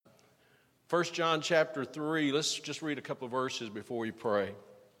1 John chapter 3, let's just read a couple of verses before we pray.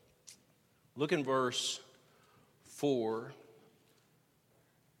 Look in verse 4.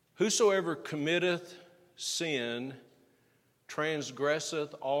 Whosoever committeth sin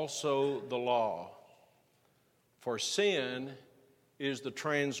transgresseth also the law. For sin is the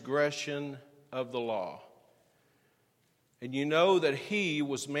transgression of the law. And you know that he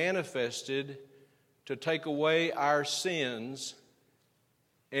was manifested to take away our sins,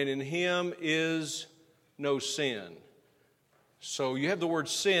 and in him is no sin. So you have the word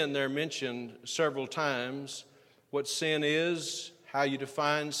sin there mentioned several times. What sin is, how you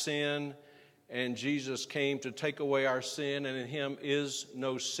define sin, and Jesus came to take away our sin, and in him is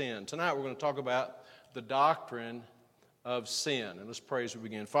no sin. Tonight we're going to talk about the doctrine of sin. And let's pray as we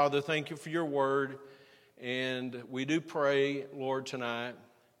begin. Father, thank you for your word. And we do pray, Lord, tonight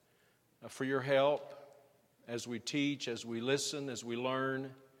for your help as we teach, as we listen, as we learn.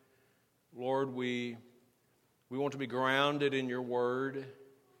 Lord, we want to be grounded in your word.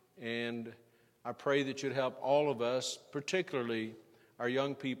 And I pray that you'd help all of us, particularly our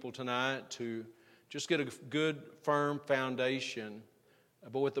young people tonight, to just get a good, firm foundation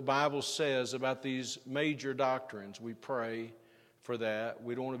about what the Bible says about these major doctrines. We pray for that.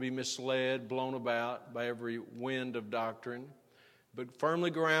 We don't want to be misled, blown about by every wind of doctrine, but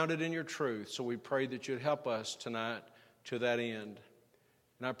firmly grounded in your truth. So we pray that you'd help us tonight to that end.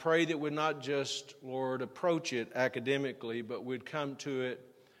 And I pray that we'd not just, Lord, approach it academically, but we'd come to it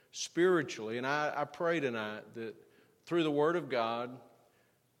spiritually. And I pray tonight that through the Word of God,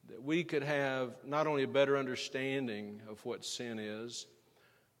 that we could have not only a better understanding of what sin is,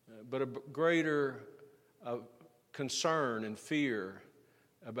 but a greater concern and fear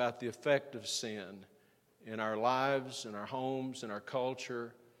about the effect of sin in our lives, in our homes, in our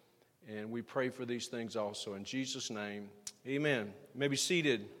culture. And we pray for these things also. In Jesus' name, amen. You may be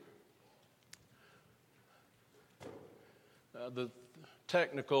seated. The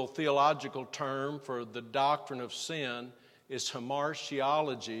technical theological term for the doctrine of sin is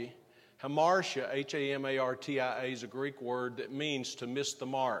hamartiology. Hamartia, H-A-M-A-R-T-I-A, is a Greek word that means to miss the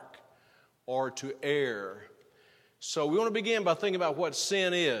mark or to err. So we want to begin by thinking about what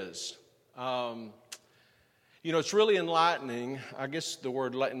sin is. It's really enlightening. I guess the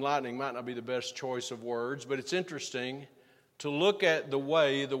word enlightening might not be the best choice of words, but it's interesting to look at the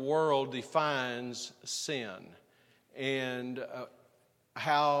way the world defines sin and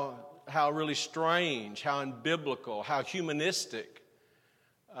how really strange, how unbiblical, how humanistic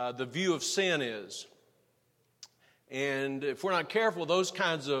the view of sin is. And if we're not careful, those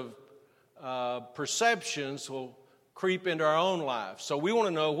kinds of perceptions will creep into our own life. So we want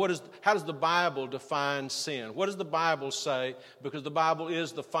to know how does the Bible define sin? What does the Bible say? Because the Bible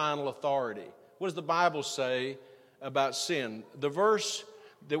is the final authority. What does the Bible say about sin? The verse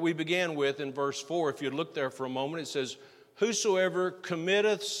that we began with in verse 4, if you look there for a moment, it says, whosoever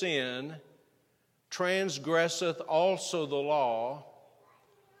committeth sin transgresseth also the law,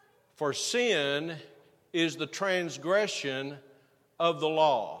 for sin is the transgression of the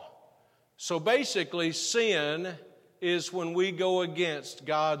law. So basically, sin is when we go against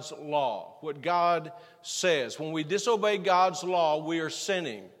God's law, what God says. When we disobey God's law, we are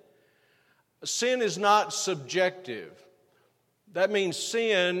sinning. Sin is not subjective. That means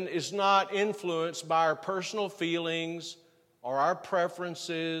sin is not influenced by our personal feelings or our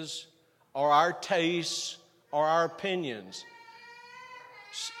preferences or our tastes or our opinions.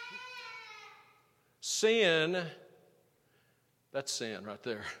 Sin, that's sin right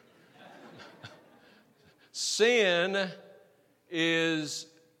there. Sin is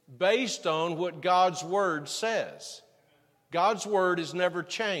based on what God's Word says. God's Word is never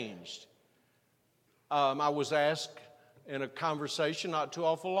changed. I was asked in a conversation not too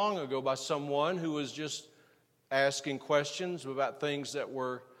awful long ago by someone who was just asking questions about things that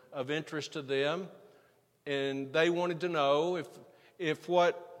were of interest to them. And they wanted to know if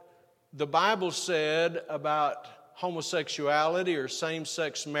what the Bible said about homosexuality or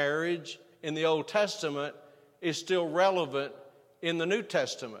same-sex marriage in the Old Testament is still relevant in the New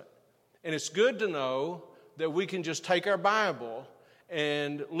Testament. And it's good to know that we can just take our Bible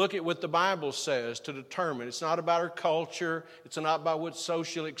and look at what the Bible says to determine. It's not about our culture. It's not about what's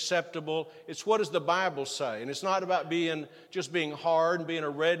socially acceptable. It's what does the Bible say. And it's not about being hard and being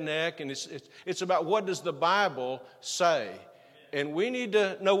a redneck. And it's about what does the Bible say. And we need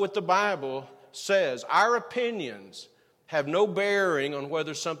to know what the Bible says. Our opinions have no bearing on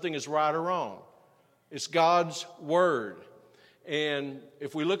whether something is right or wrong. It's God's Word. And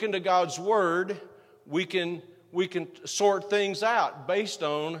if we look into God's Word, we can sort things out based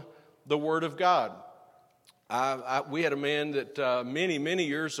on the Word of God. We had a man that many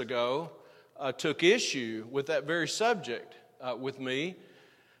years ago took issue with that very subject with me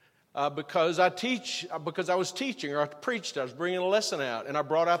because I was teaching or I preached. I was bringing a lesson out, and I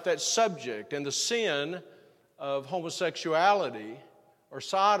brought out that subject and the sin of homosexuality or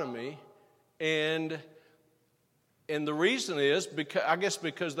sodomy, and the reason is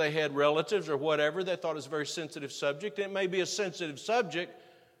because they had relatives or whatever, they thought it was a very sensitive subject. It may be a sensitive subject,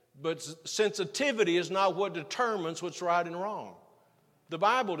 but sensitivity is not what determines what's right and wrong. The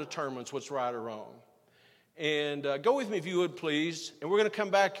Bible determines what's right or wrong. And go with me if you would, please. And we're going to come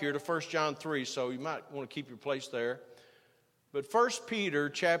back here to 1 John 3, so you might want to keep your place there. But 1 Peter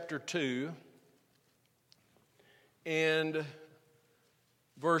chapter 2 and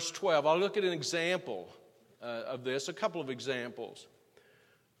verse 12. I'll look at an example of this, a couple of examples.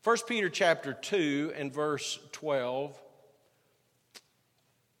 1 Peter chapter 2 and verse 12.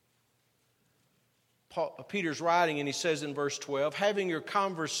 Peter's writing, and he says in verse 12, having your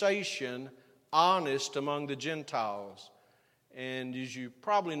conversation honest among the Gentiles. And as you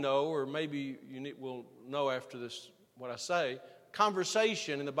probably know, or maybe you will know after this what I say,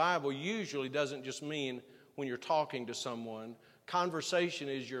 conversation in the Bible usually doesn't just mean when you're talking to someone. Conversation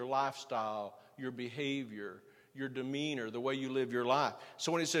is your lifestyle, your behavior, your demeanor, the way you live your life.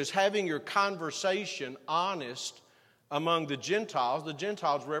 So when it says having your conversation honest among the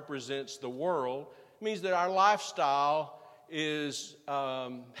Gentiles represents the world. It means that our lifestyle has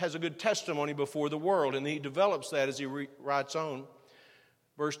a good testimony before the world, and he develops that as he writes on.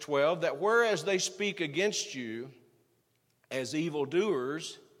 Verse 12, that whereas they speak against you as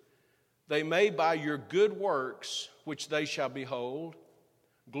evildoers, they may by your good works, which they shall behold,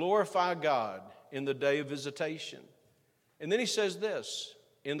 glorify God in the day of visitation. And then he says this,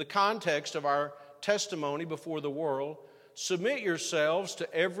 in the context of our testimony before the world, submit yourselves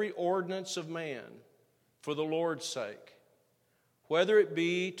to every ordinance of man for the Lord's sake, whether it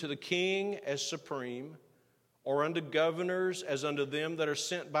be to the king as supreme, or unto governors as unto them that are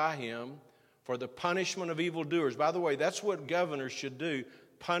sent by him, for the punishment of evildoers. By the way, that's what governors should do,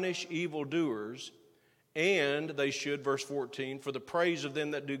 punish evildoers, and they should, verse 14, for the praise of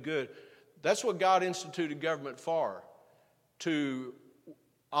them that do good. That's what God instituted government for, to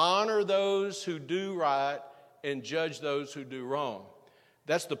honor those who do right and judge those who do wrong.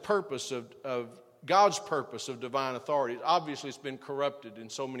 That's the purpose of God's purpose of divine authority. Obviously, it's been corrupted in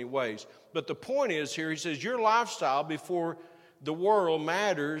so many ways. But the point is here, he says, your lifestyle before the world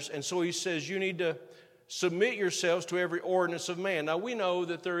matters. And so he says, you need to submit yourselves to every ordinance of man. Now, we know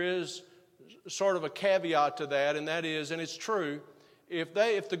that there is sort of a caveat to that, and that is, and it's true,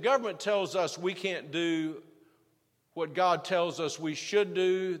 if the government tells us we can't do what God tells us we should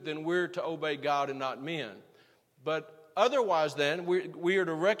do, then we're to obey God and not men. But otherwise then, we are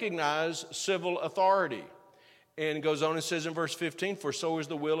to recognize civil authority. And it goes on and says in verse 15, for so is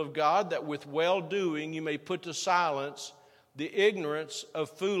the will of God, that with well-doing you may put to silence the ignorance of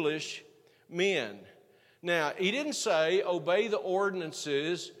foolish men. Now, he didn't say obey the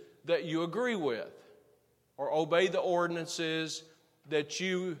ordinances that you agree with, or obey the ordinances that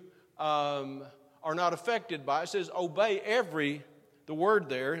you are not affected by. It says obey the word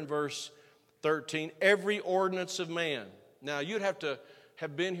there in verse 13, every ordinance of man. Now, you'd have to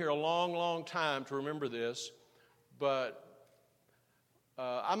have been here a long, long time to remember this, but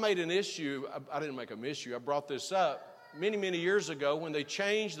I made an issue. I didn't make an issue. I brought this up many, many years ago when they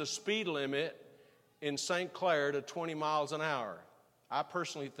changed the speed limit in St. Clair to 20 miles an hour. I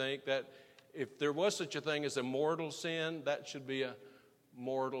personally think that if there was such a thing as a mortal sin, that should be a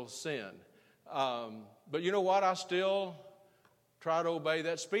mortal sin. But you know what? I still try to obey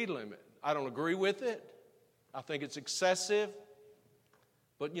that speed limit. I don't agree with it. I think it's excessive.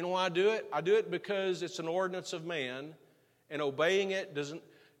 But you know why I do it? I do it because it's an ordinance of man, and obeying it doesn't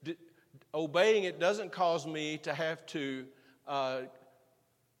cause me to have to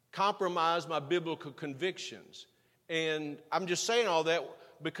compromise my biblical convictions. And I'm just saying all that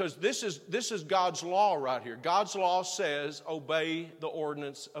because this is God's law right here. God's law says obey the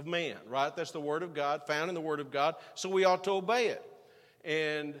ordinance of man, right? That's the Word of God, found in the Word of God, so we ought to obey it.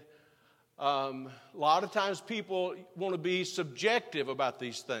 And a lot of times people want to be subjective about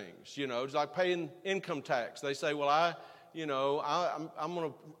these things. You know, it's like paying income tax. They say, well, I'm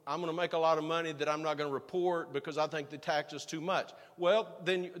going to make a lot of money that I'm not going to report because I think the tax is too much. Well,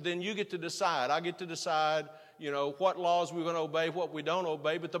 then you get to decide. I get to decide, what laws we're going to obey, what we don't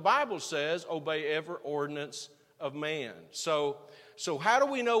obey. But the Bible says obey every ordinance of man. So how do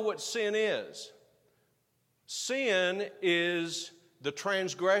we know what sin is? Sin is the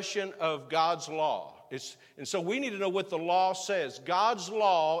transgression of God's law. And so we need to know what the law says. God's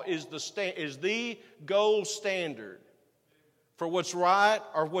law is the gold standard for what's right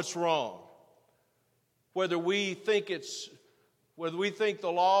or what's wrong. whether we think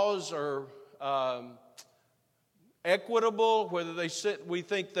the laws are equitable, whether we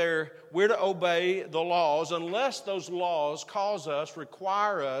think we're to obey the laws, unless those laws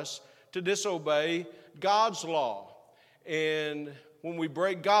require us to disobey God's law. And when we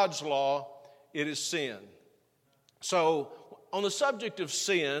break God's law, it is sin. So, on the subject of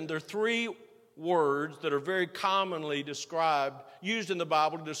sin, there are three words that are very commonly used in the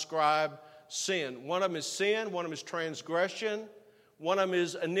Bible to describe sin. One of them is sin, one of them is transgression, one of them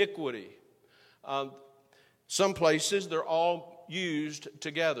is iniquity. Some places they're all used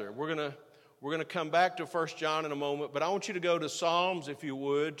together. We're going to come back to 1 John in a moment, but I want you to go to Psalms, if you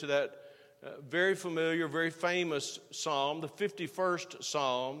would, to that very familiar, very famous psalm, the 51st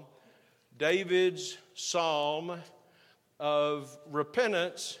Psalm, David's psalm of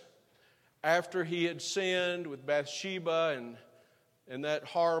repentance after he had sinned with Bathsheba and that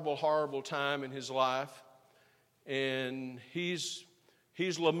horrible, horrible time in his life. And he's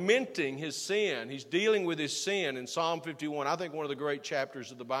lamenting his sin. He's dealing with his sin in Psalm 51. I think one of the great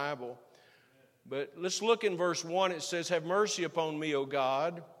chapters of the Bible. But let's look in verse 1. It says, "Have mercy upon me, O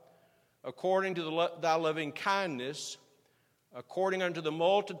God, according to thy loving kindness, according unto the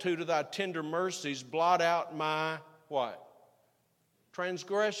multitude of thy tender mercies, blot out my," what?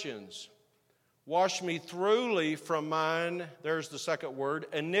 "Transgressions. Wash me thoroughly from mine," there's the second word,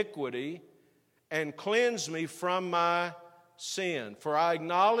 "iniquity, and cleanse me from my sin. For I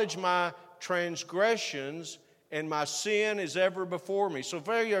acknowledge my transgressions, and my sin is ever before me." So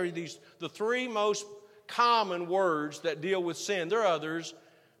very are the three most common words that deal with sin. There are others.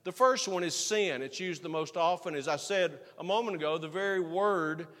 The first one is sin. It's used the most often. As I said a moment ago, the very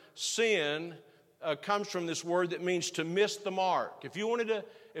word sin comes from this word that means to miss the mark.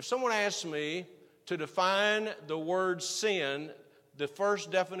 If someone asked me to define the word sin, the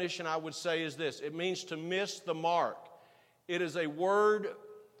first definition I would say is this: it means to miss the mark. It is a word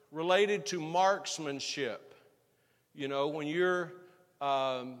related to marksmanship. You know, when you're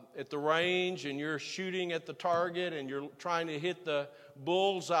at the range and you're shooting at the target and you're trying to hit the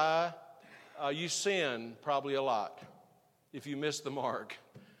bullseye, you sin probably a lot if you miss the mark.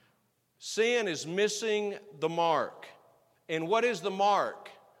 Sin is missing the mark. And what is the mark?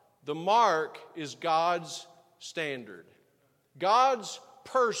 The mark is God's standard. God's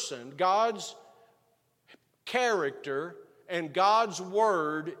person, God's character, and God's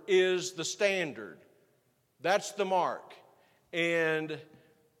word is the standard. That's the mark. And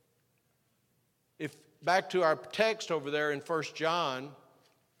if back to our text over there in 1 John,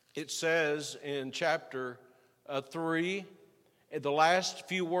 it says in chapter 3, in the last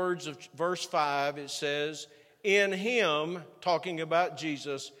few words of verse 5, it says, "In him," talking about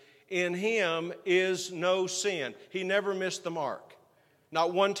Jesus, "in him is no sin." He never missed the mark.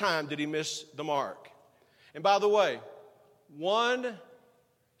 Not one time did he miss the mark. And by the way, one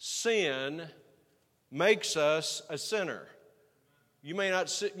sin makes us a sinner. You may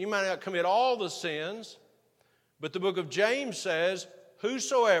not commit all the sins, but the book of James says,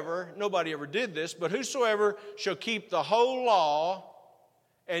 "Whosoever," nobody ever did this, but "whosoever shall keep the whole law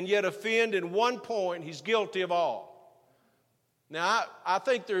and yet offend in one point, he's guilty of all." Now, I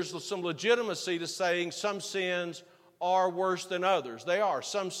think there's some legitimacy to saying some sins are worse than others. They are.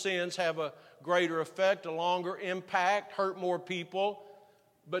 Some sins have a greater effect, a longer impact, hurt more people.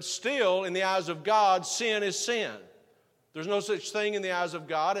 But still, in the eyes of God, sin is sin. There's no such thing in the eyes of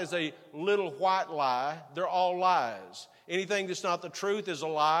God as a little white lie. They're all lies. Anything that's not the truth is a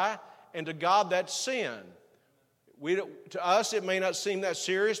lie, and to God, that's sin. To us, it may not seem that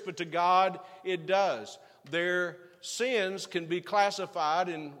serious, but to God, it does. Their sins can be classified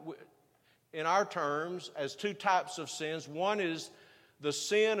in our terms as two types of sins. One is the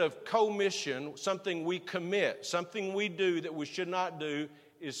sin of commission, something we commit, something we do that we should not do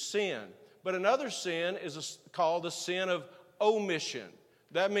is sin. But another sin is called the sin of omission.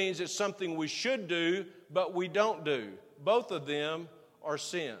 That means it's something we should do, but we don't do. Both of them are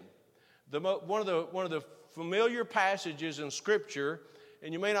sin. One of the familiar passages in Scripture,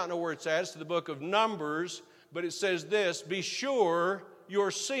 and you may not know where it's at, it's the book of Numbers, but it says this: "Be sure your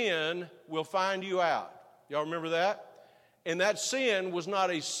sin will find you out." Y'all remember that? And that sin was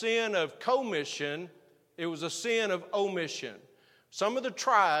not a sin of commission, it was a sin of omission. Some of the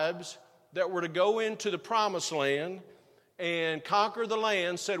tribes that were to go into the promised land and conquer the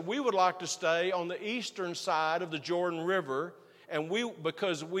land said, "We would like to stay on the eastern side of the Jordan River, and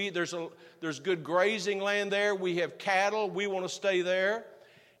because there's good grazing land there, we have cattle, we want to stay there."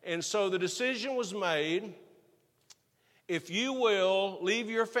 And so the decision was made: if you will leave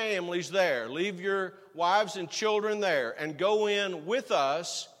your families there, leave your wives and children there, and go in with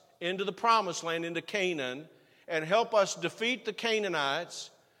us into the promised land, into Canaan, and help us defeat the Canaanites,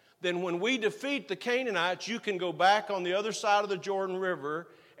 then when we defeat the Canaanites, you can go back on the other side of the Jordan River,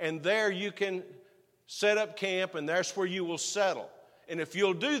 and there you can set up camp, and that's where you will settle. And if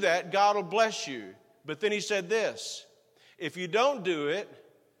you'll do that, God will bless you. But then he said this, if you don't do it,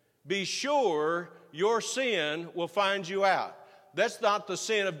 be sure your sin will find you out. That's not the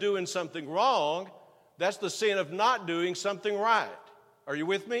sin of doing something wrong. That's the sin of not doing something right. Are you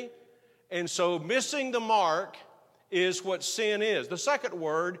with me? And so missing the mark is what sin is. The second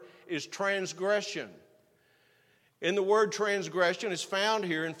word is transgression. And the word transgression is found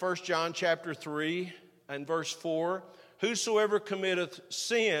here in 1 John chapter 3 and verse 4. Whosoever committeth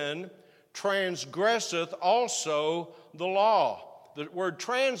sin transgresseth also the law. The word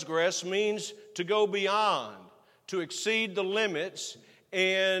transgress means to go beyond, to exceed the limits,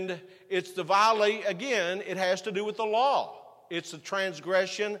 and it's to violate, again, it has to do with the law. It's the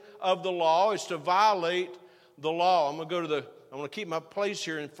transgression of the law. It's to violate the law. I'm going to keep my place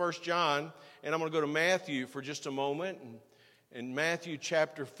here in 1 John, and I'm going to go to Matthew for just a moment. In Matthew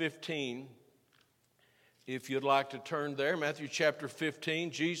chapter 15, if you'd like to turn there, Matthew chapter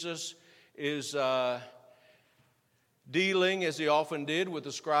 15, Jesus is dealing, as he often did, with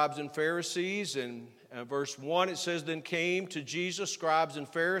the scribes and Pharisees. And verse 1, it says, then came to Jesus scribes and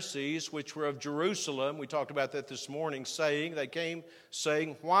Pharisees, which were of Jerusalem. We talked about that this morning, saying,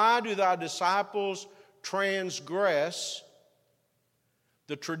 why do thy disciples transgress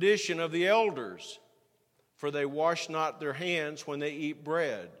the tradition of the elders? For they wash not their hands when they eat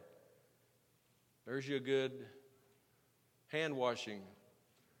bread. There's your good hand washing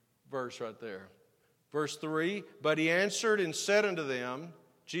verse right there. Verse 3, but he answered and said unto them,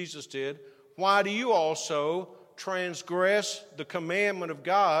 Jesus did, why do you also transgress the commandment of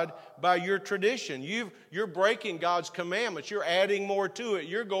God by your tradition? You're breaking God's commandments. You're adding more to it.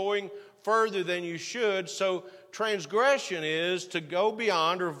 You're going further than you should. So transgression is to go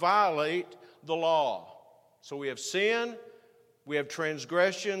beyond or violate the law. So we have sin, we have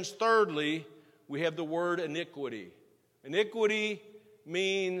transgressions. Thirdly, we have the word iniquity. Iniquity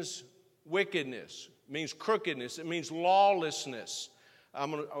means wickedness. It means crookedness. It means lawlessness.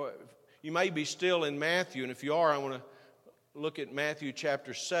 You may be still in Matthew, and if you are, I want to look at Matthew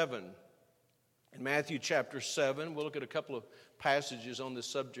chapter 7. In Matthew chapter 7, we'll look at a couple of passages on the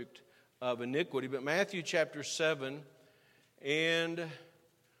subject of iniquity. But Matthew chapter 7 and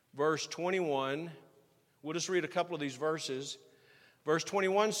verse 21, we'll just read a couple of these verses. Verse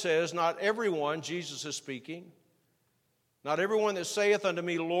 21 says, not everyone, Jesus is speaking, not everyone that saith unto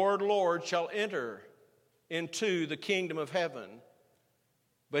me, Lord, Lord, shall enter into the kingdom of heaven,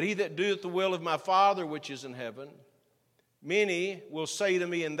 but he that doeth the will of my Father which is in heaven. Many will say to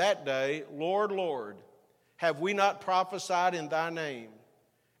me in that day, Lord, Lord, have we not prophesied in thy name,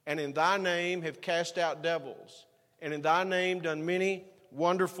 and in thy name have cast out devils, and in thy name done many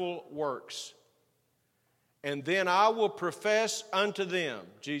wonderful works? And then I will profess unto them,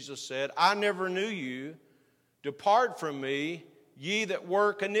 Jesus said, I never knew you. Depart from me, ye that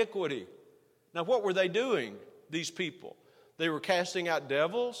work iniquity. Now, what were they doing, these people? They were casting out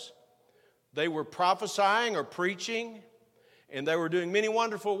devils. They were prophesying or preaching. And they were doing many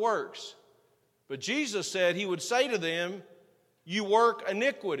wonderful works. But Jesus said he would say to them, you work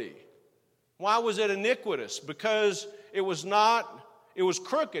iniquity. Why was it iniquitous? Because it was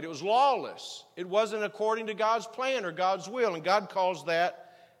crooked. It was lawless. It wasn't according to God's plan or God's will. And God calls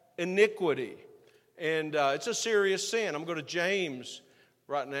that iniquity. And it's a serious sin. I'm going to James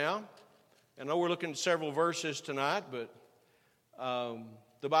right now. I know we're looking at several verses tonight, but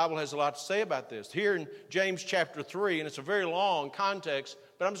the Bible has a lot to say about this. Here in James chapter 3, and it's a very long context,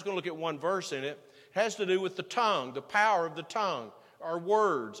 but I'm just going to look at one verse in it. It has to do with the tongue, the power of the tongue, our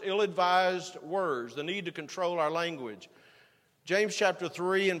words, ill-advised words, the need to control our language. James chapter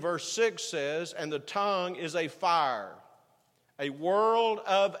 3 and verse 6 says, and the tongue is a fire, a world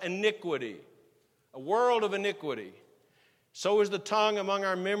of iniquity. A world of iniquity. So is the tongue among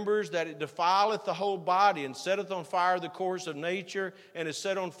our members, that it defileth the whole body, and setteth on fire the course of nature, and is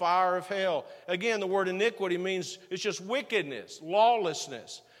set on fire of hell. Again, the word iniquity means it's just wickedness,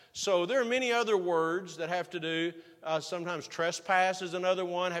 lawlessness. So there are many other words that have to do, sometimes trespass is another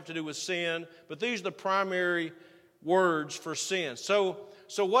one, have to do with sin. But these are the primary words for sin. So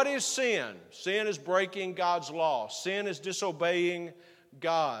what is sin? Sin is breaking God's law. Sin is disobeying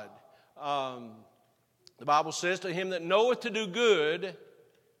God. The Bible says, to him that knoweth to do good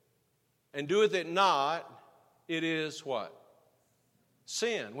and doeth it not, it is what?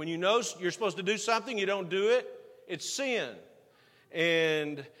 Sin. When you know you're supposed to do something, you don't do it, it's sin.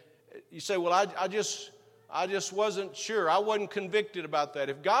 And you say, well, I just I just wasn't sure. I wasn't convicted about that.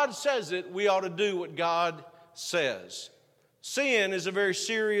 If God says it, we ought to do what God says. Sin is a very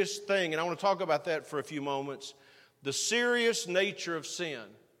serious thing, and I want to talk about that for a few moments. The serious nature of sin.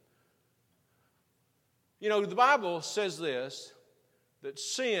 You know, the Bible says this, that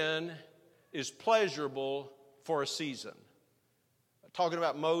sin is pleasurable for a season. Talking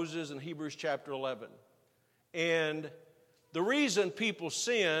about Moses in Hebrews chapter 11. And the reason people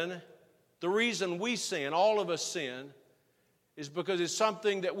sin, the reason we sin, all of us sin, is because it's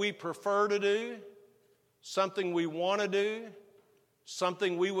something that we prefer to do, something we want to do,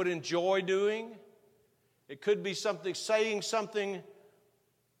 something we would enjoy doing. It could be something, saying something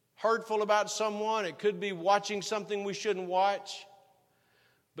hurtful about someone. It could be watching something we shouldn't watch.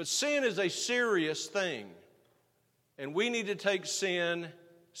 But sin is a serious thing, and we need to take sin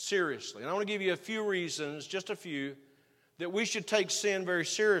seriously. And I want to give you a few reasons, just a few, that we should take sin very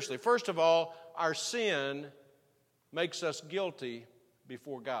seriously. First of all, our sin makes us guilty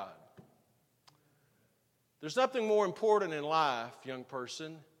before God. There's nothing more important in life, young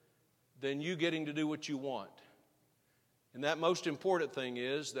person, than you getting to do what you want. And that most important thing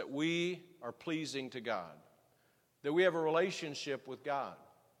is that we are pleasing to God, that we have a relationship with God.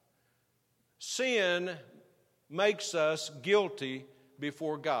 Sin makes us guilty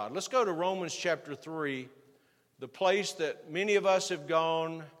before God. Let's go to Romans chapter 3, the place that many of us have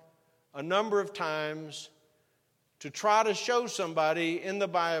gone a number of times to try to show somebody in the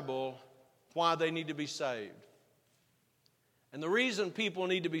Bible why they need to be saved. And the reason people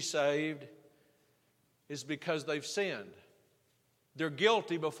need to be saved is because they've sinned. They're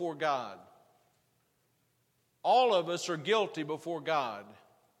guilty before God. All of us are guilty before God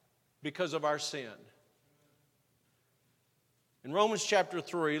because of our sin. In Romans chapter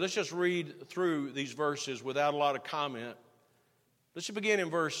 3, let's just read through these verses without a lot of comment. Let's just begin in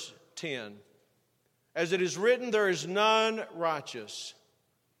verse 10. As it is written, there is none righteous,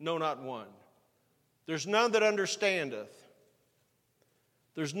 no, not one. There's none that understandeth.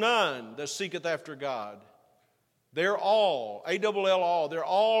 There's none that seeketh after God. They're all, A-double-L, all, they're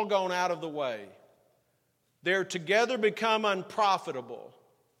all gone out of the way. They're together become unprofitable.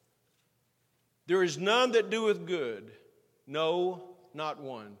 There is none that doeth good, no, not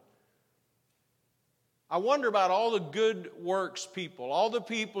one. I wonder about all the good works people, all the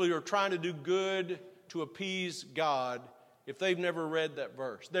people who are trying to do good to appease God, if they've never read that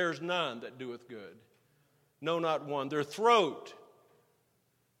verse. There's none that doeth good, no, not one. Their throat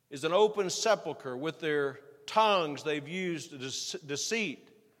is an open sepulcher. With their tongues they've used deceit.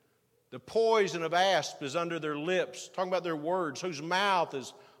 The poison of asp is under their lips, talking about their words, whose mouth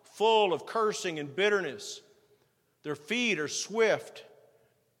is full of cursing and bitterness. Their feet are swift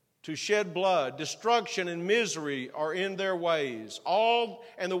to shed blood. Destruction and misery are in their ways. All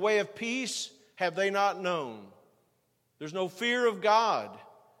and the way of peace have they not known. There's no fear of God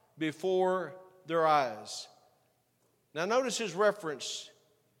before their eyes. Now notice his reference,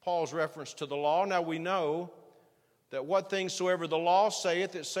 Paul's reference to the law. Now we know that what things soever the law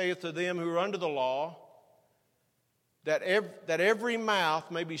saith, it saith to them who are under the law, that every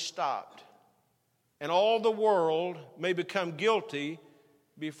mouth may be stopped, and all the world may become guilty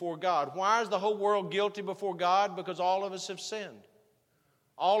before God. Why is the whole world guilty before God? Because all of us have sinned.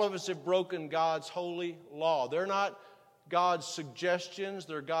 All of us have broken God's holy law. They're not God's suggestions,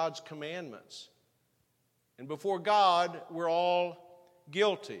 they're God's commandments. And before God, we're all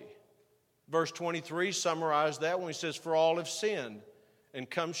guilty. Verse 23 summarized that when he says, for all have sinned and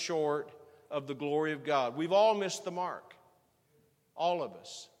come short of the glory of God. We've all missed the mark. All of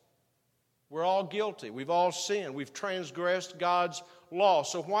us. We're all guilty. We've all sinned. We've transgressed God's law.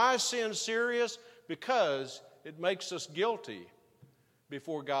 So why is sin serious? Because it makes us guilty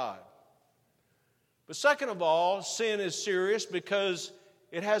before God. But second of all, sin is serious because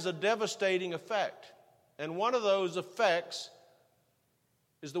it has a devastating effect. And one of those effects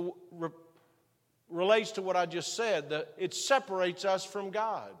is relates to what I just said, that it separates us from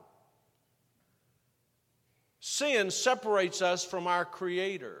God. Sin separates us from our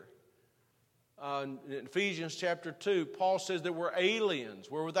Creator. In Ephesians chapter 2, Paul says that we're aliens.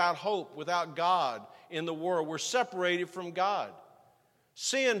 We're without hope, without God in the world. We're separated from God.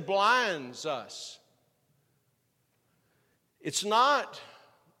 Sin blinds us. It's not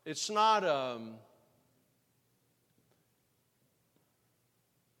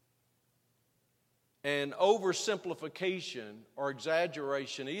an oversimplification or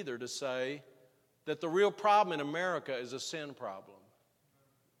exaggeration either to say that the real problem in America is a sin problem.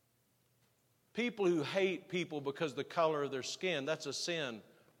 People who hate people because of the color of their skin, that's a sin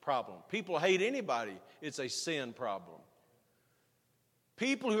problem. People hate anybody, it's a sin problem.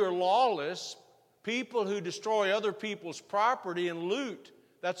 People who are lawless People who destroy other people's property and loot,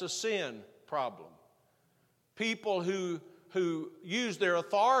 that's a sin problem. People who use their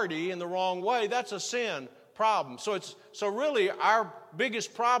authority in the wrong way, that's a sin problem. So really our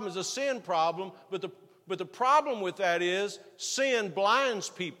biggest problem is a sin problem, but the problem with that is sin blinds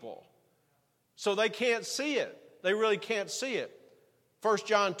people. So they can't see it. They really can't see it. 1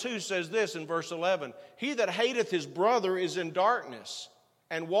 John 2 says this in verse 11, "He that hateth his brother is in darkness,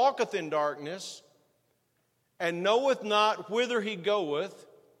 and walketh in darkness, and knoweth not whither he goeth,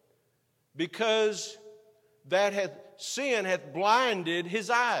 because sin hath blinded his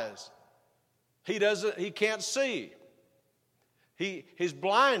eyes." He can't see. He's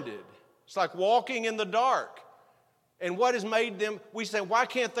blinded. It's like walking in the dark. And what has made them, we say, why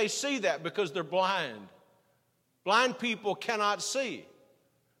can't they see that? Because they're blind. Blind people cannot see.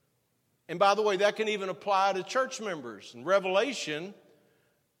 And by the way, that can even apply to church members. In Revelation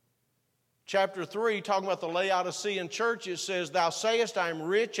chapter 3, talking about the Laodicean church, it says, "Thou sayest, I am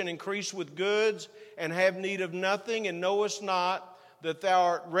rich and increase with goods, and have need of nothing, and knowest not that thou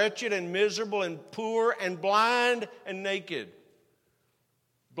art wretched and miserable and poor and blind and naked."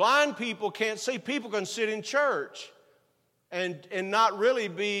 Blind people can't see. People can sit in church and not really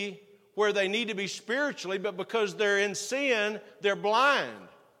be where they need to be spiritually, but because they're in sin, they're blind.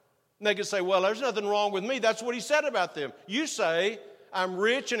 And they can say, "Well, there's nothing wrong with me." That's what he said about them. You say, "I'm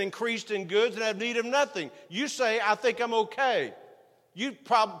rich and increased in goods and have need of nothing." You say, "I think I'm okay."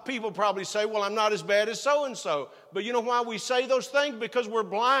 People probably say, "Well, I'm not as bad as so-and-so." But you know why we say those things? Because we're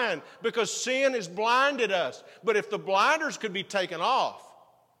blind. Because sin has blinded us. But if the blinders could be taken off,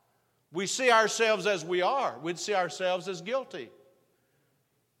 we see ourselves as we are. We'd see ourselves as guilty.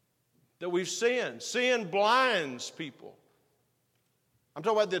 That we've sinned. Sin blinds people. I'm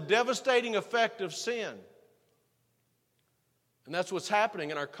talking about the devastating effect of sin. And that's what's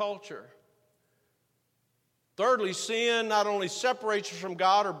happening in our culture. Thirdly, sin not only separates us from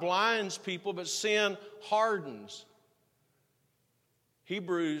God or blinds people, but sin hardens.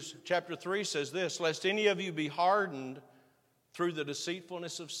 Hebrews chapter 3 says this, "Lest any of you be hardened through the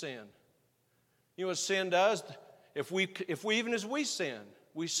deceitfulness of sin." You know what sin does? If we even as we sin,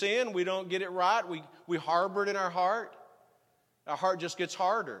 we don't get it right, we harbor it in our heart. Our heart just gets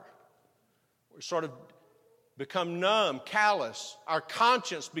harder. We sort of become numb, callous. Our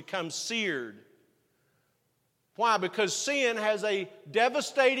conscience becomes seared. Why? Because sin has a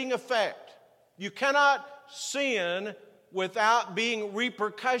devastating effect. You cannot sin without being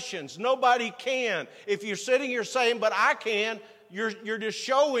repercussions. Nobody can. If you're sitting here saying, "But I can," you're just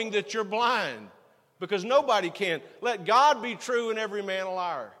showing that you're blind. Because nobody can. Let God be true and every man a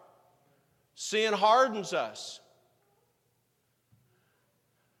liar. Sin hardens us.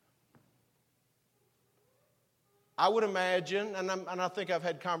 I would imagine, and I think I've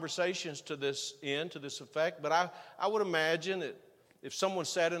had conversations to this effect, but I would imagine that if someone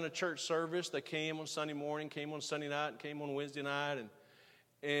sat in a church service, they came on Sunday morning, came on Sunday night, and came on Wednesday night,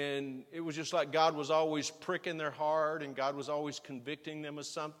 and it was just like God was always pricking their heart, and God was always convicting them of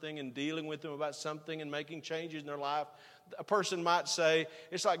something and dealing with them about something and making changes in their life. A person might say,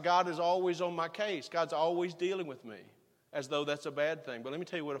 "It's like God is always on my case. God's always dealing with me," as though that's a bad thing. But let me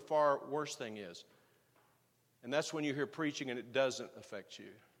tell you what a far worse thing is. And that's when you hear preaching and it doesn't affect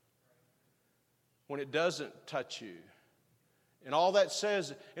you. When it doesn't touch you. And all that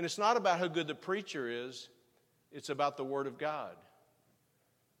says, and it's not about how good the preacher is, it's about the Word of God.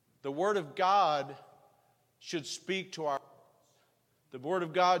 The Word of God should speak to our hearts. The Word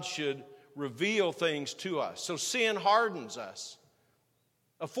of God should reveal things to us. So sin hardens us.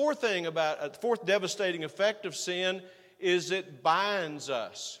 A fourth devastating effect of sin is it binds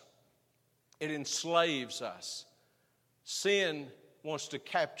us. It enslaves us. Sin wants to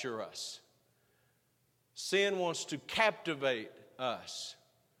capture us. Sin wants to captivate us.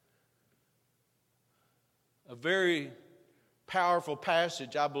 A very powerful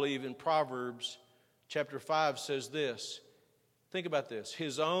passage, I believe, in Proverbs chapter 5 says this. Think about this.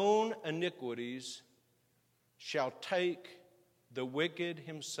 "His own iniquities shall take the wicked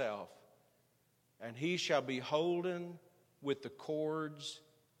himself, and he shall be holden with the cords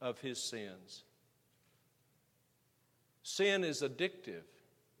of his sins." Sin is addictive.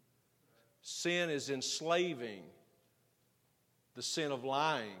 Sin is enslaving. The sin of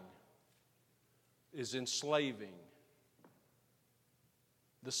lying is enslaving.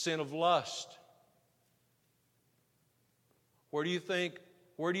 The sin of lust. Where do you think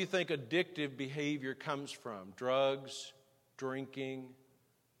addictive behavior comes from? Drugs, drinking,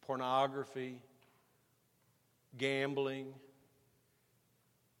 pornography, gambling.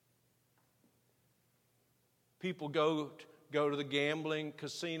 People go go to the gambling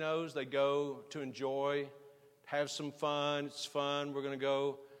casinos. They go to enjoy, have some fun. It's fun. We're going to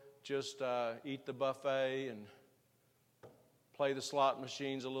go just eat the buffet and play the slot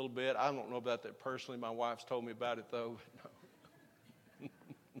machines a little bit. I don't know about that personally. My wife's told me about it, though. No.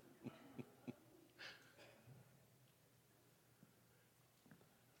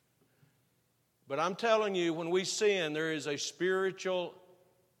 But I'm telling you, when we sin, there is a spiritual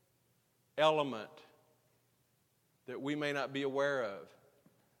element that we may not be aware of.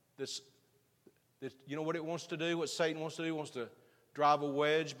 This, you know what it wants to do? What Satan wants to do? It wants to drive a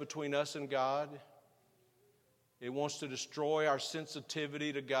wedge between us and God. It wants to destroy our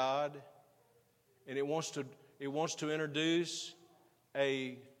sensitivity to God. And it wants to introduce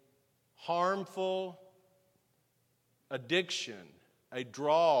a harmful addiction, a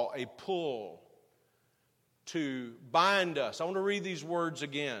draw, a pull to bind us. I want to read these words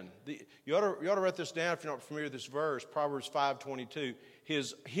again. You ought to write this down if you're not familiar with this verse, Proverbs 5:22.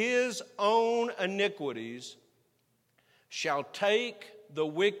 His own iniquities shall take the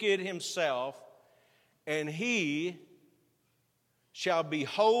wicked himself, and he shall be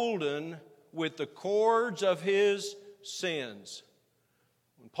holden with the cords of his sins.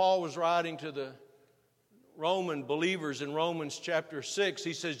 When Paul was writing to the Roman believers in Romans chapter 6,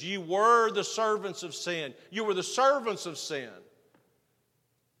 he says, "You were the servants of sin." You were the servants of sin.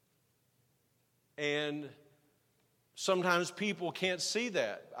 And sometimes people can't see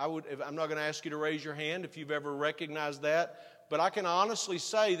that. I'm not going to ask you to raise your hand if you've ever recognized that, but I can honestly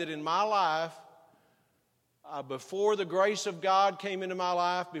say that in my life, before the grace of God came into my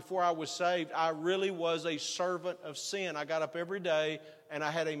life, before I was saved, I really was a servant of sin. I got up every day and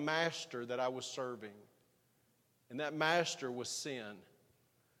I had a master that I was serving. And that master was sin.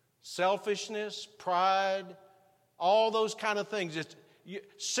 Selfishness, pride, all those kind of things.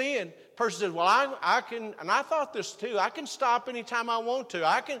 Sin, person says, well, I can, and I thought this too, I can stop anytime I want to.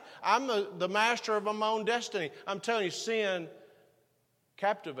 I'm the master of my own destiny. I'm telling you, sin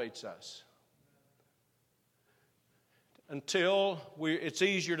captivates us. Until it's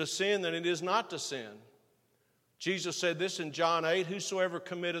easier to sin than it is not to sin. Jesus said this in John 8, "Whosoever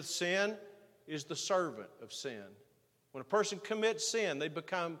committeth sin is the servant of sin." When a person commits sin, they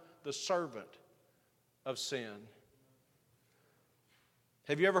become the servant of sin.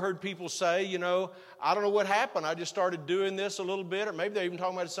 Have you ever heard people say, I don't know what happened. I just started doing this a little bit, or maybe they're even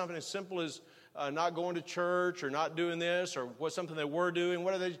talking about something as simple as not going to church or not doing this, or what's something they were doing.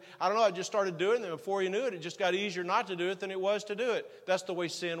 What are they? I don't know. I just started doing it. And before you knew it, it just got easier not to do it than it was to do it. That's the way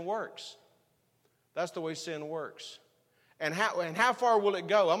sin works. That's the way sin works. And how far will it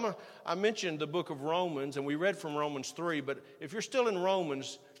go? I mentioned the book of Romans, and we read from Romans 3, but if you're still in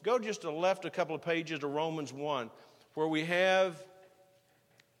Romans, go just to the left a couple of pages to Romans 1, where we have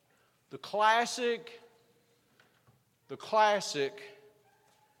the classic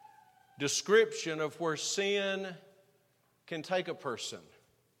description of where sin can take a person.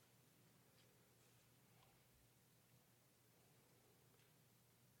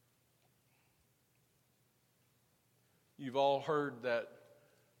 You've all heard that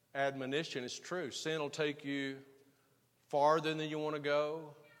admonition. It's true. Sin will take you farther than you want to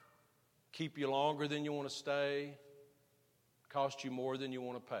go, keep you longer than you want to stay, cost you more than you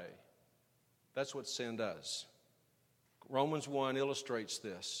want to pay. That's what sin does. Romans 1 illustrates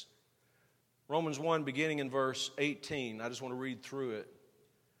this. Romans 1, beginning in verse 18. I just want to read through it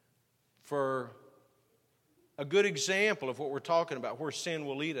for a good example of what we're talking about, where sin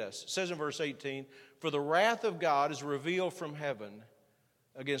will lead us. It says in verse 18, "For the wrath of God is revealed from heaven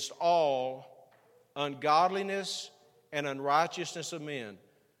against all ungodliness and unrighteousness of men."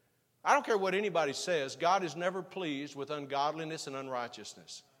 I don't care what anybody says, God is never pleased with ungodliness and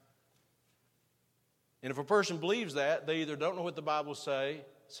unrighteousness. And if a person believes that, they either don't know what the Bible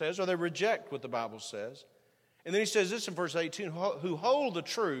says or they reject what the Bible says. And then he says this in verse 18, "Who hold the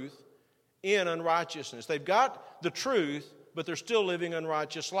truth in unrighteousness." They've got the truth, but they're still living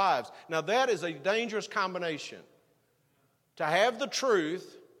unrighteous lives. Now that is a dangerous combination. To have the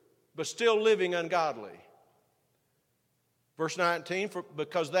truth, but still living ungodly. Verse 19,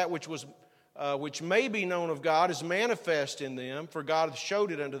 "Because that which may be known of God is manifest in them, for God hath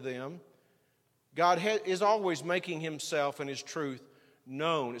showed it unto them. God is always making himself and his truth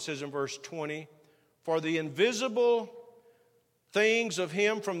known." It says in verse 20, "For the invisible things of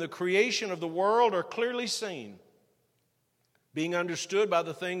him from the creation of the world are clearly seen, being understood by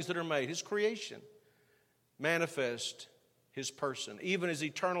the things that are made." His creation manifest his person, even his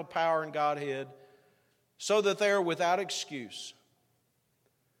eternal power and Godhead, so that they are without excuse.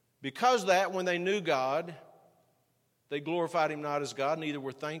 Because that when they knew God, they glorified him not as God, neither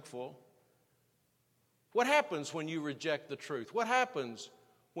were thankful, What happens when you reject the truth? What happens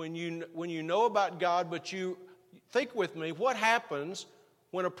when you know about God, but you think with me, what happens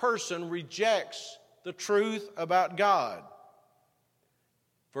when a person rejects the truth about God?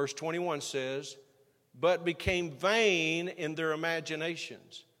 Verse 21 says, but became vain in their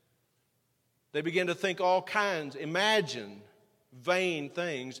imaginations. They began to think all kinds, imagine vain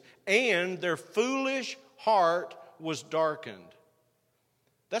things, and their foolish heart was darkened.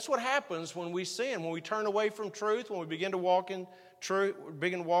 That's what happens when we sin, when we turn away from truth, when we begin to walk in truth,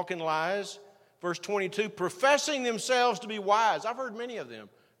 begin to walk in lies. Verse 22, professing themselves to be wise. I've heard many of them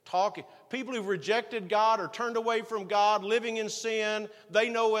talking. People who've rejected God or turned away from God, living in sin, they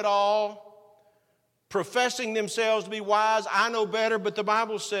know it all. Professing themselves to be wise, I know better, but the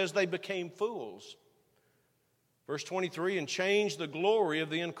Bible says they became fools. Verse 23, and changed the glory of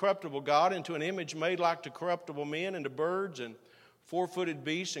the incorruptible God into an image made like to corruptible men and to birds and four-footed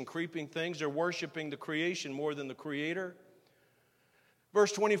beasts and creeping things. They're worshiping the creation more than the Creator.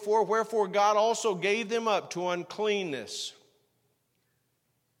 Verse 24, wherefore God also gave them up to uncleanness.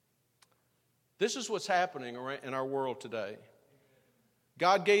 This is what's happening in our world today.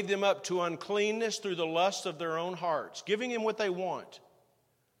 God gave them up to uncleanness through the lust of their own hearts, giving them what they want,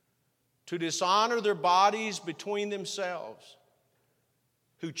 to dishonor their bodies between themselves,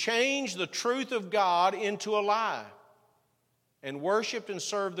 who changed the truth of God into a lie, and worshiped and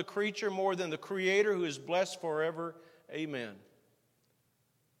served the creature more than the Creator, who is blessed forever. Amen.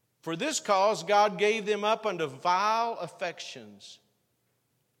 For this cause God gave them up unto vile affections,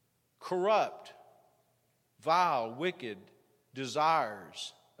 corrupt, vile, wicked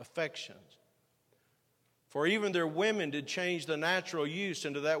desires, affections. For even their women did change the natural use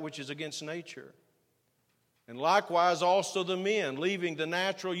into that which is against nature. And likewise also the men, leaving the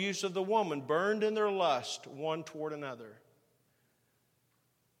natural use of the woman, burned in their lust one toward another.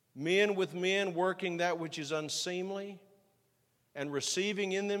 Men with men working that which is unseemly, and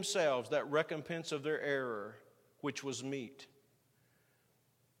receiving in themselves that recompense of their error, which was meet.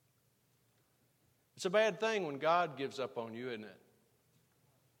 It's a bad thing when God gives up on you, isn't it?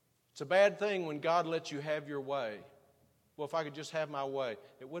 It's a bad thing when God lets you have your way. Well, if I could just have my way.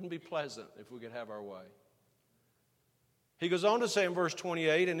 It wouldn't be pleasant if we could have our way. He goes on to say in verse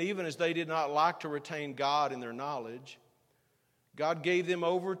 28, and even as they did not like to retain God in their knowledge, God gave them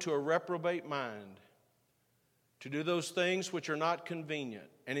over to a reprobate mind, to do those things which are not convenient.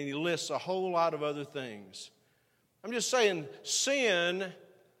 And he lists a whole lot of other things. I'm just saying, sin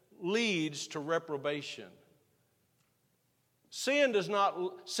leads to reprobation. Sin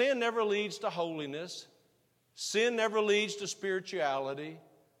never leads to holiness. Sin never leads to spirituality.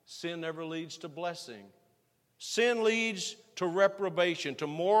 Sin never leads to blessing. Sin leads to reprobation, to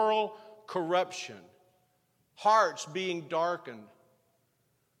moral corruption, hearts being darkened.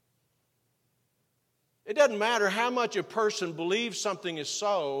 It doesn't matter how much a person believes something is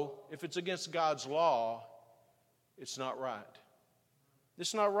so, if it's against God's law, it's not right.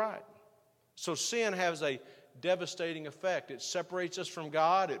 It's not right. So sin has a devastating effect. It separates us from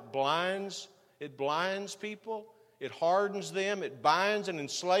God. It blinds people. It hardens them. It binds and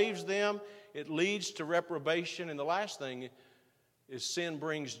enslaves them. It leads to reprobation. And the last thing is sin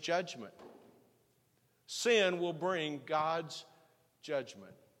brings judgment. Sin will bring God's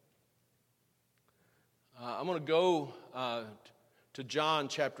judgment. I'm going to go to John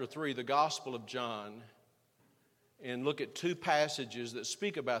chapter 3, the Gospel of John, and look at two passages that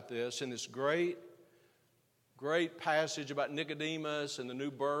speak about this in this great passage about Nicodemus and the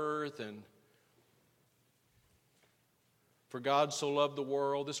new birth and for God so loved the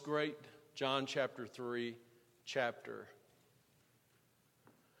world, this great John chapter 3 chapter.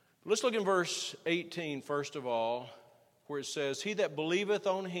 Let's look in verse 18 first of all, where it says, he that believeth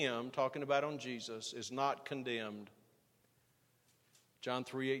on him, talking about on Jesus, is not condemned. John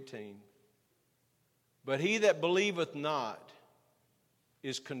 3:18. But he that believeth not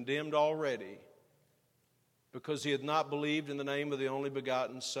is condemned already, because he hath not believed in the name of the only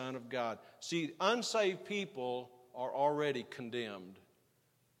begotten Son of God. See, unsaved people are already condemned.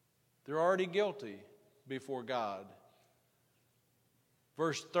 They're already guilty before God.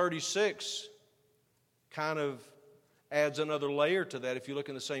 Verse 36 kind of adds another layer to that. If you look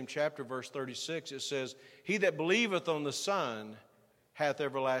in the same chapter, verse 36, it says, he that believeth on the Son hath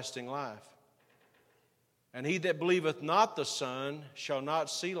everlasting life. And he that believeth not the Son shall not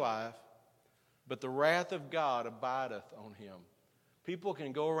see life, but the wrath of God abideth on him. People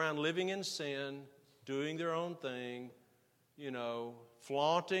can go around living in sin, doing their own thing,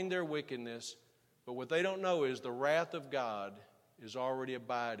 flaunting their wickedness, but what they don't know is the wrath of God is already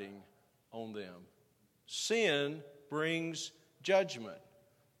abiding on them. Sin brings judgment.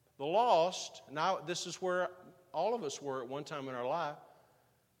 The lost, now this is where all of us were at one time in our life,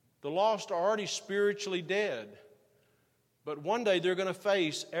 the lost are already spiritually dead. But one day they're going to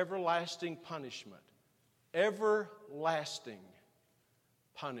face everlasting punishment. Everlasting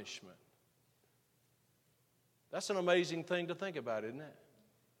punishment. That's an amazing thing to think about, isn't it?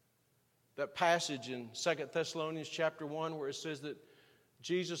 That passage in 2 Thessalonians chapter 1 where it says that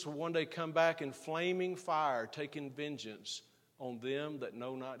Jesus will one day come back in flaming fire, taking vengeance on them that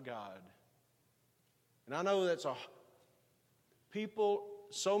know not God. And I know that's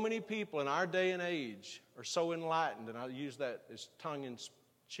so many people in our day and age are so enlightened, and I use that as tongue in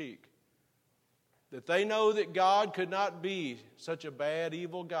cheek, that they know that God could not be such a bad,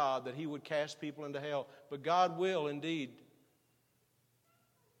 evil God that He would cast people into hell. But God will indeed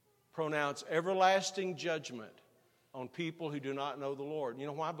pronounce everlasting judgment on people who do not know the Lord. You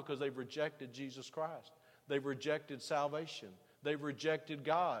know why? Because they've rejected Jesus Christ. They've rejected salvation. They've rejected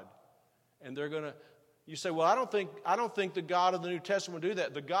God. And they're going to... You say, well, I don't think the God of the New Testament will do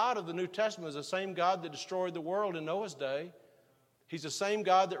that. The God of the New Testament is the same God that destroyed the world in Noah's day. He's the same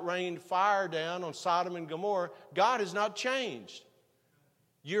God that rained fire down on Sodom and Gomorrah. God has not changed.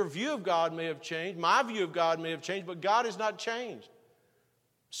 Your view of God may have changed. My view of God may have changed, but God has not changed.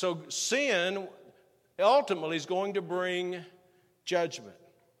 So sin ultimately is going to bring judgment.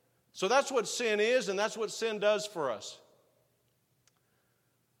 So that's what sin is, and that's what sin does for us.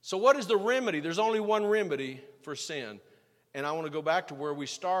 So what is the remedy? There's only one remedy for sin. And I want to go back to where we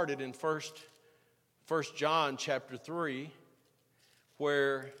started in 1 John chapter 3,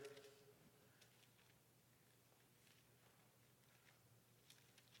 where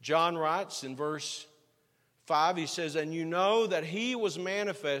John writes in verse 5, he says, "And you know that He was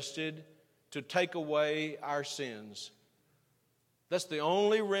manifested to take away our sins." That's the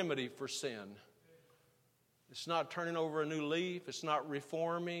only remedy for sin. It's not turning over a new leaf. It's not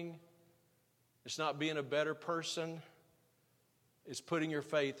reforming. It's not being a better person. It's putting your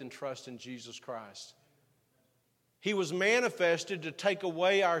faith and trust in Jesus Christ. He was manifested to take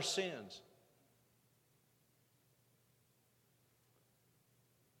away our sins.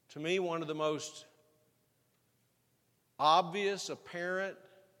 To me, one of the most obvious, apparent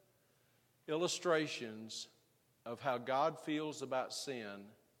illustrations of how God feels about sin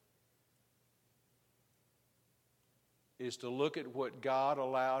is to look at what God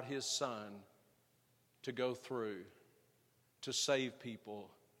allowed His Son to go through to save people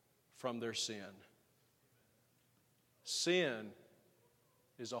from their sin. Sin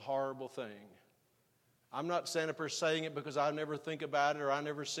is a horrible thing. I'm not standing up here saying it because I never think about it or I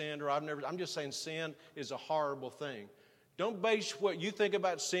never sinned or I'm just saying sin is a horrible thing. Don't base what you think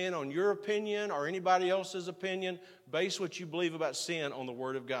about sin on your opinion or anybody else's opinion. Base what you believe about sin on the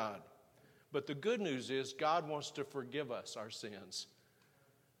Word of God. But the good news is God wants to forgive us our sins.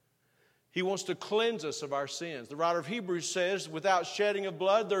 He wants to cleanse us of our sins. The writer of Hebrews says, without shedding of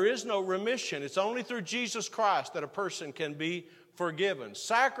blood, there is no remission. It's only through Jesus Christ that a person can be forgiven.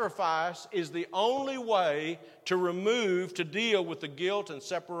 Sacrifice is the only way to deal with the guilt and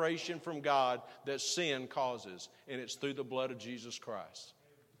separation from God that sin causes. And it's through the blood of Jesus Christ.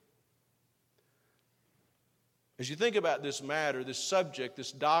 As you think about this matter, this subject,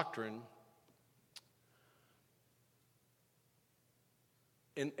 this doctrine,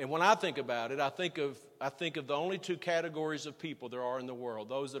 and when I think about it, I think of the only two categories of people there are in the world,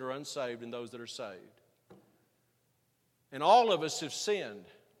 those that are unsaved and those that are saved. And all of us have sinned.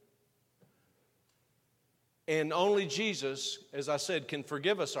 And only Jesus, as I said, can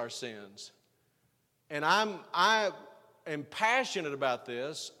forgive us our sins. And I am passionate about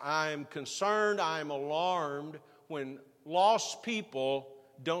this. I am concerned, I am alarmed when lost people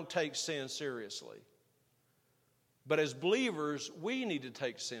don't take sin seriously. But as believers, we need to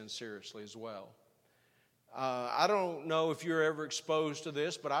take sin seriously as well. I don't know if you're ever exposed to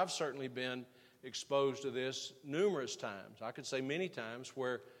this, but I've certainly been exposed to this numerous times. I could say many times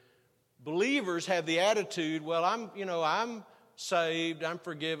where believers have the attitude, well, I'm saved, I'm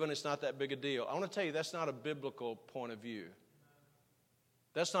forgiven, it's not that big a deal. I want to tell you, that's not a biblical point of view.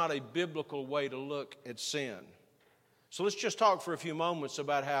 That's not a biblical way to look at sin. So let's just talk for a few moments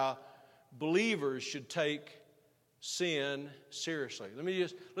about how believers should take sin seriously.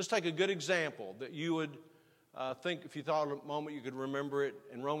 Let's take a good example that you would think, if you thought a moment, you could remember it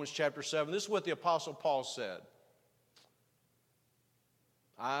in Romans chapter 7. This is what the Apostle Paul said.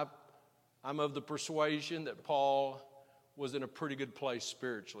 I'm of the persuasion that Paul was in a pretty good place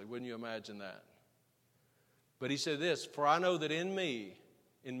spiritually. Wouldn't you imagine that? But he said this, "For I know that in me,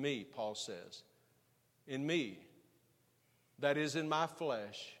 Paul says, in me, that is in my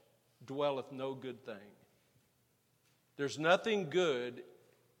flesh, dwelleth no good thing." There's nothing good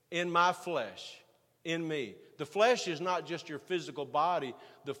in my flesh, in me. The flesh is not just your physical body.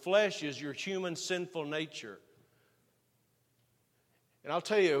 The flesh is your human sinful nature. And I'll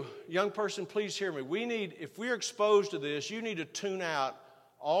tell you, young person, please hear me. If we're exposed to this, you need to tune out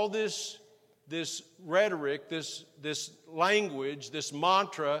all this rhetoric, this language, this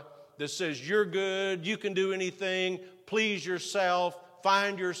mantra that says you're good, you can do anything, please yourself,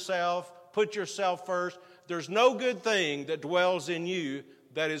 find yourself, put yourself first. There's no good thing that dwells in you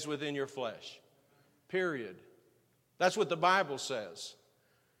that is within your flesh. Period. That's what the Bible says.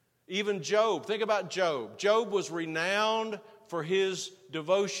 Even Job, think about Job. Job was renowned for his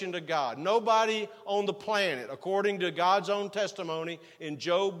devotion to God. Nobody on the planet, according to God's own testimony in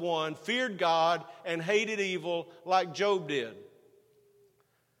Job 1, feared God and hated evil like Job did.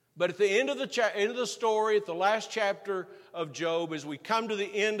 But at the end of the story, at the last chapter of Job, as we come to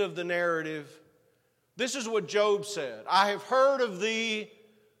the end of the narrative, this is what Job said. I have heard of thee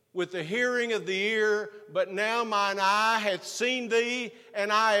with the hearing of the ear, but now mine eye hath seen thee,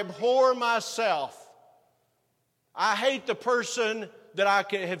 and I abhor myself. I hate the person that I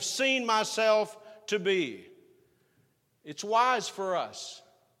have seen myself to be. It's wise for us,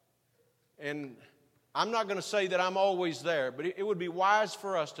 and I'm not going to say that I'm always there, but it would be wise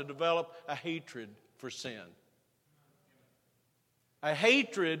for us to develop a hatred for sin. A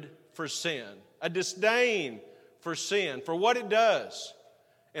hatred for sin, a disdain for sin, for what it does.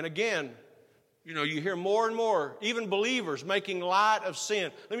 And again, you hear more and more, even believers making light of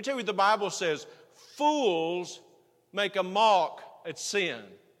sin. Let me tell you what the Bible says. Fools make a mock at sin.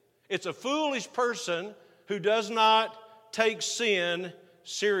 It's a foolish person who does not take sin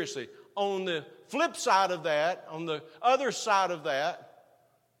seriously. On the flip side of that, on the other side of that,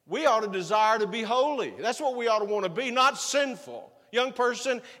 we ought to desire to be holy. That's what we ought to want to be, not sinful. Young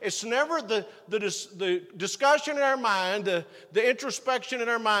person, it's never the discussion in our mind, the introspection in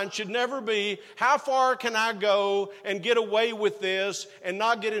our mind should never be, how far can I go and get away with this and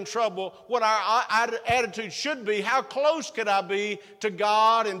not get in trouble? What our attitude should be, how close could I be to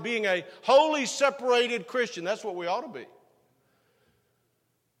God and being a holy, separated Christian? That's what we ought to be.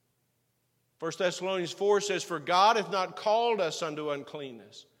 1 Thessalonians 4 says, for God hath not called us unto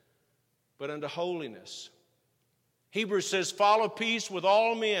uncleanness, but unto holiness. Hebrews says, follow peace with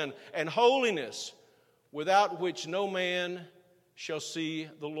all men and holiness, without which no man shall see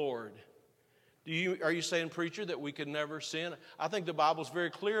the Lord. Are you saying, preacher, that we could never sin? I think the Bible's very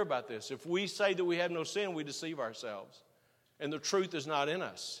clear about this. If we say that we have no sin, we deceive ourselves, and the truth is not in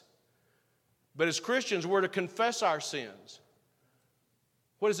us. But as Christians, we're to confess our sins.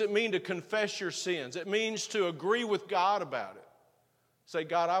 What does it mean to confess your sins? It means to agree with God about it. Say,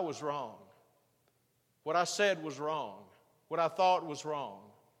 God, I was wrong. What I said was wrong. What I thought was wrong.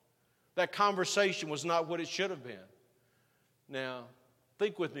 That conversation was not what it should have been. Now,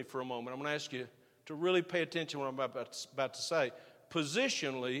 think with me for a moment. I'm going to ask you to really pay attention to what I'm about to say.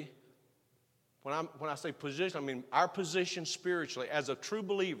 Positionally, when I say position, I mean our position spiritually as a true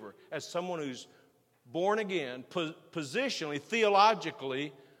believer, as someone who's born again, positionally,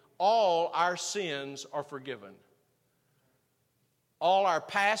 theologically, all our sins are forgiven. All our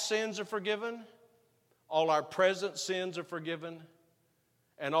past sins are forgiven. All our present sins are forgiven,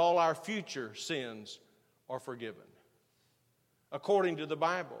 and all our future sins are forgiven, according to the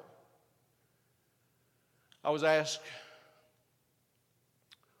Bible. I was asked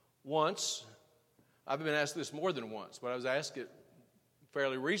once, I've been asked this more than once, but I was asked it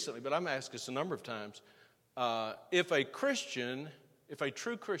fairly recently, but I'm asked this a number of times. If a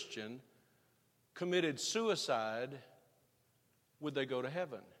true Christian committed suicide, would they go to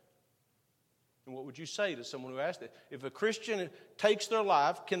heaven? And what would you say to someone who asked it? If a Christian takes their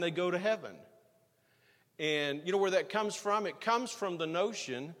life, can they go to heaven? And you know where that comes from? It comes from the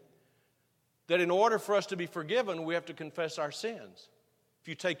notion that in order for us to be forgiven, we have to confess our sins. If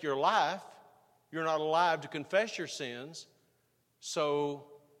you take your life, you're not alive to confess your sins, so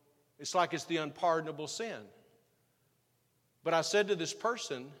it's like it's the unpardonable sin. But I said to this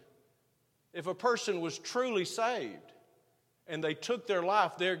person, if a person was truly saved, and they took their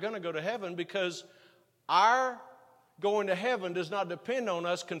life, they're going to go to heaven, because our going to heaven does not depend on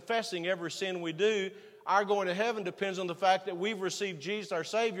us confessing every sin we do. Our going to heaven depends on the fact that we've received Jesus, our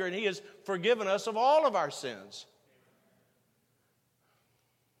Savior, and He has forgiven us of all of our sins.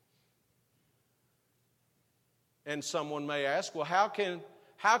 And someone may ask, well, how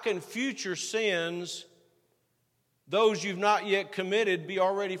can future sins, those you've not yet committed, be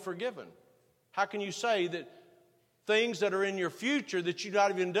already forgiven? How can you say that things that are in your future that you've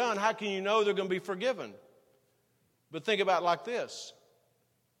not even done, how can you know they're going to be forgiven? But think about it like this.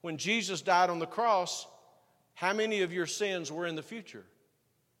 When Jesus died on the cross, how many of your sins were in the future?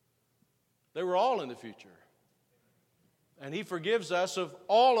 They were all in the future. And He forgives us of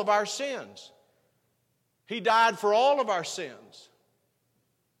all of our sins. He died for all of our sins.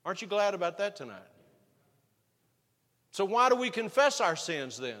 Aren't you glad about that tonight? So why do we confess our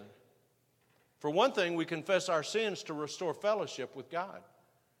sins then? For one thing, we confess our sins to restore fellowship with God.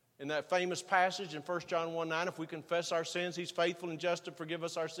 In that famous passage in 1 John 1:9, if we confess our sins, He's faithful and just to forgive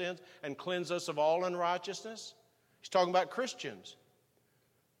us our sins and cleanse us of all unrighteousness. He's talking about Christians.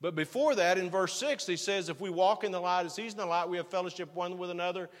 But before that, in verse 6, he says, if we walk in the light as He's in the light, we have fellowship one with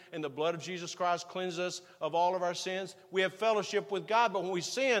another, and the blood of Jesus Christ cleanses us of all of our sins. We have fellowship with God, but when we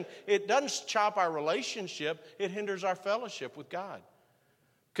sin, it doesn't chop our relationship, it hinders our fellowship with God.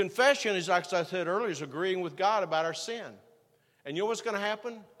 Confession is, like I said earlier, is agreeing with God about our sin. And you know what's going to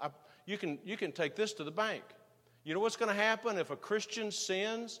happen? You can take this to the bank. You know what's going to happen if a Christian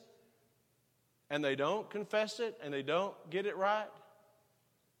sins and they don't confess it and they don't get it right?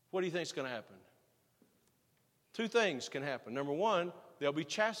 What do you think is going to happen? Two things can happen. Number one, they'll be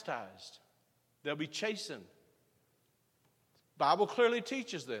chastised. They'll be chastened. The Bible clearly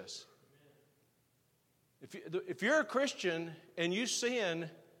teaches this. If you're a Christian and you sin,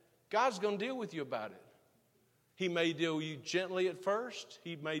 God's going to deal with you about it. He may deal with you gently at first.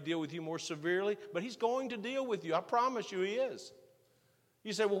 He may deal with you more severely, but He's going to deal with you. I promise you He is.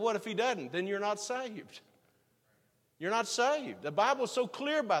 You say, well, what if He doesn't? Then you're not saved. You're not saved. The Bible is so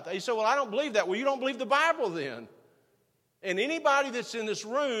clear about that. You say, well, I don't believe that. Well, you don't believe the Bible then. And anybody that's in this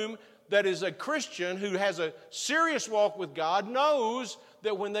room that is a Christian who has a serious walk with God knows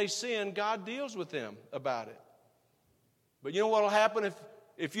that when they sin, God deals with them about it. But you know what will happen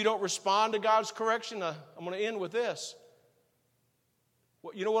if you don't respond to God's correction? I'm going to end with this.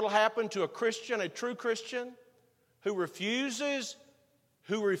 You know what will happen to a Christian, a true Christian, who refuses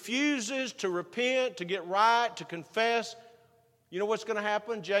to repent, to get right, to confess? You know what's going to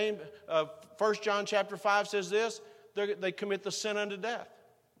happen? 1 John chapter 5 says this, they commit the sin unto death.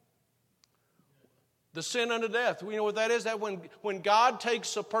 The sin unto death. We know what that is? That when God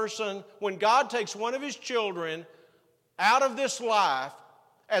takes a person, when God takes one of His children out of this life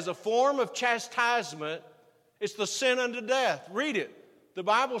as a form of chastisement, it's the sin unto death. Read it. The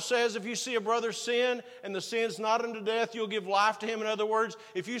Bible says if you see a brother sin and the sin's not unto death, you'll give life to him. In other words,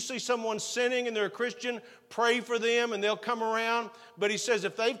 if you see someone sinning and they're a Christian, pray for them and they'll come around. But he says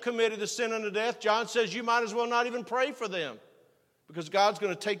if they've committed the sin unto death, John says you might as well not even pray for them because God's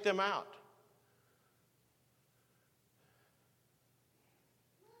going to take them out.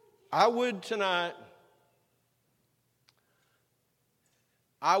 I would say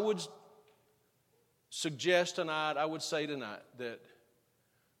tonight that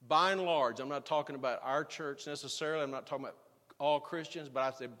by and large, I'm not talking about our church necessarily, I'm not talking about all Christians, but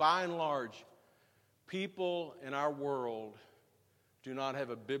I say by and large, people in our world do not have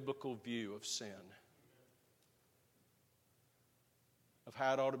a biblical view of sin, of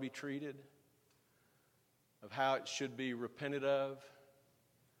how it ought to be treated, of how it should be repented of,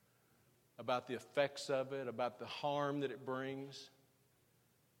 about the effects of it, about the harm that it brings.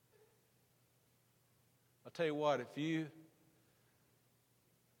 I'll tell you what, if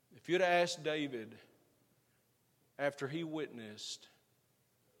you'd have asked David after he witnessed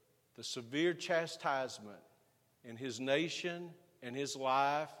the severe chastisement in his nation and his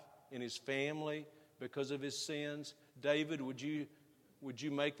life, in his family because of his sins, David, would you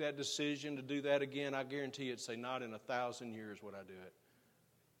make that decision to do that again? I guarantee you'd say, not in 1,000 years would I do it.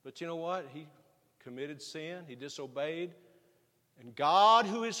 But you know what? He committed sin. He disobeyed. And God,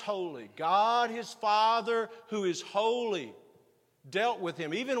 who is holy, God, his Father, who is holy, dealt with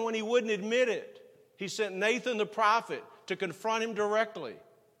him. Even when he wouldn't admit it, he sent Nathan the prophet to confront him directly.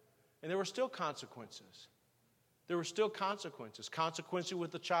 And there were still consequences. There were still consequences. Consequences with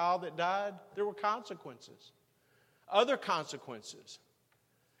the child that died, there were consequences. Other consequences.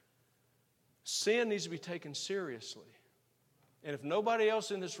 Sin needs to be taken seriously. And if nobody else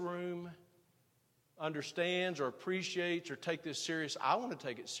in this room understands or appreciates or take this serious, I want to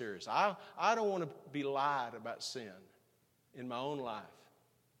take it serious. I don't want to be lied about sin in my own life.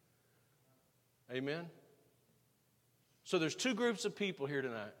 Amen? So there's two groups of people here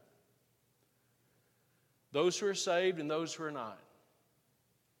tonight. Those who are saved and those who are not.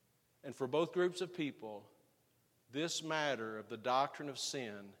 And for both groups of people, this matter of the doctrine of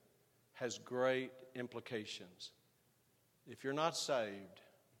sin has great implications. If you're not saved,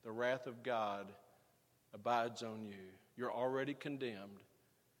 the wrath of God abides on you. You're already condemned.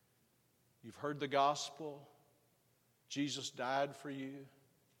 You've heard the gospel. Jesus died for you.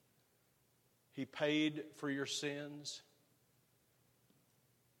 He paid for your sins.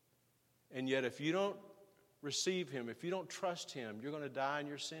 And yet if you don't receive Him, if you don't trust Him, you're going to die in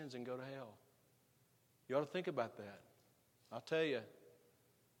your sins and go to hell. You ought to think about that. I'll tell you,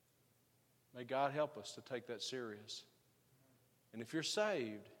 may God help us to take that serious. And if you're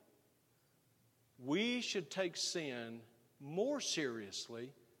saved, we should take sin more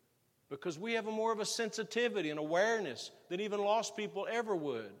seriously because we have more of a sensitivity and awareness than even lost people ever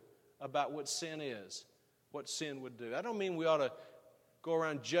would about what sin is, what sin would do. I don't mean we ought to go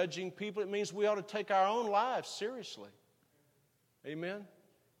around judging people. It means we ought to take our own lives seriously. Amen?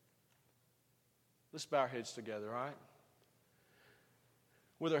 Let's bow our heads together, all right?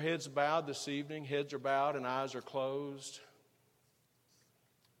 With our heads bowed this evening, heads are bowed and eyes are closed.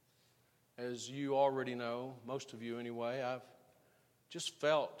 As you already know, most of you anyway, I've just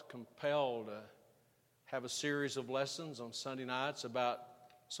felt compelled to have a series of lessons on Sunday nights about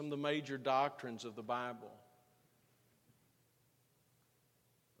some of the major doctrines of the Bible.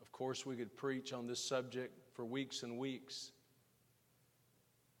 Of course, we could preach on this subject for weeks and weeks.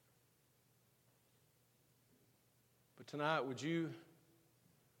 But tonight, would you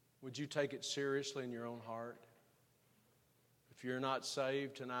take it seriously in your own heart? If you're not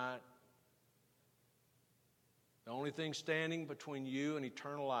saved tonight, the only thing standing between you and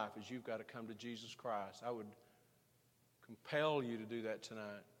eternal life is you've got to come to Jesus Christ. I would compel you to do that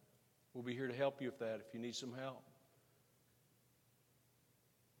tonight. We'll be here to help you with that if you need some help.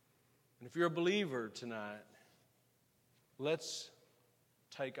 And if you're a believer tonight, let's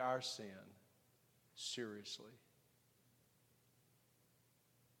take our sin seriously.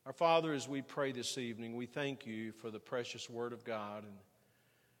 Our Father, as we pray this evening, we thank you for the precious Word of God.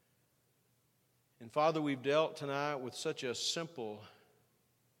 And Father, we've dealt tonight with such a simple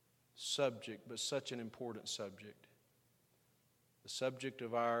subject, but such an important subject. The subject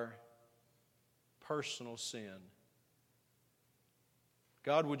of our personal sin.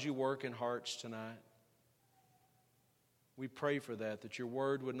 God, would you work in hearts tonight? We pray for that your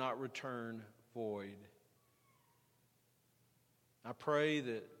Word would not return void. I pray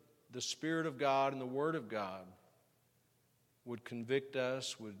that the Spirit of God and the Word of God would convict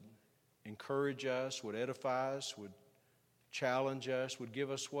us, would encourage us, would edify us, would challenge us, would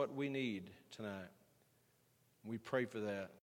give us what we need tonight. We pray for that.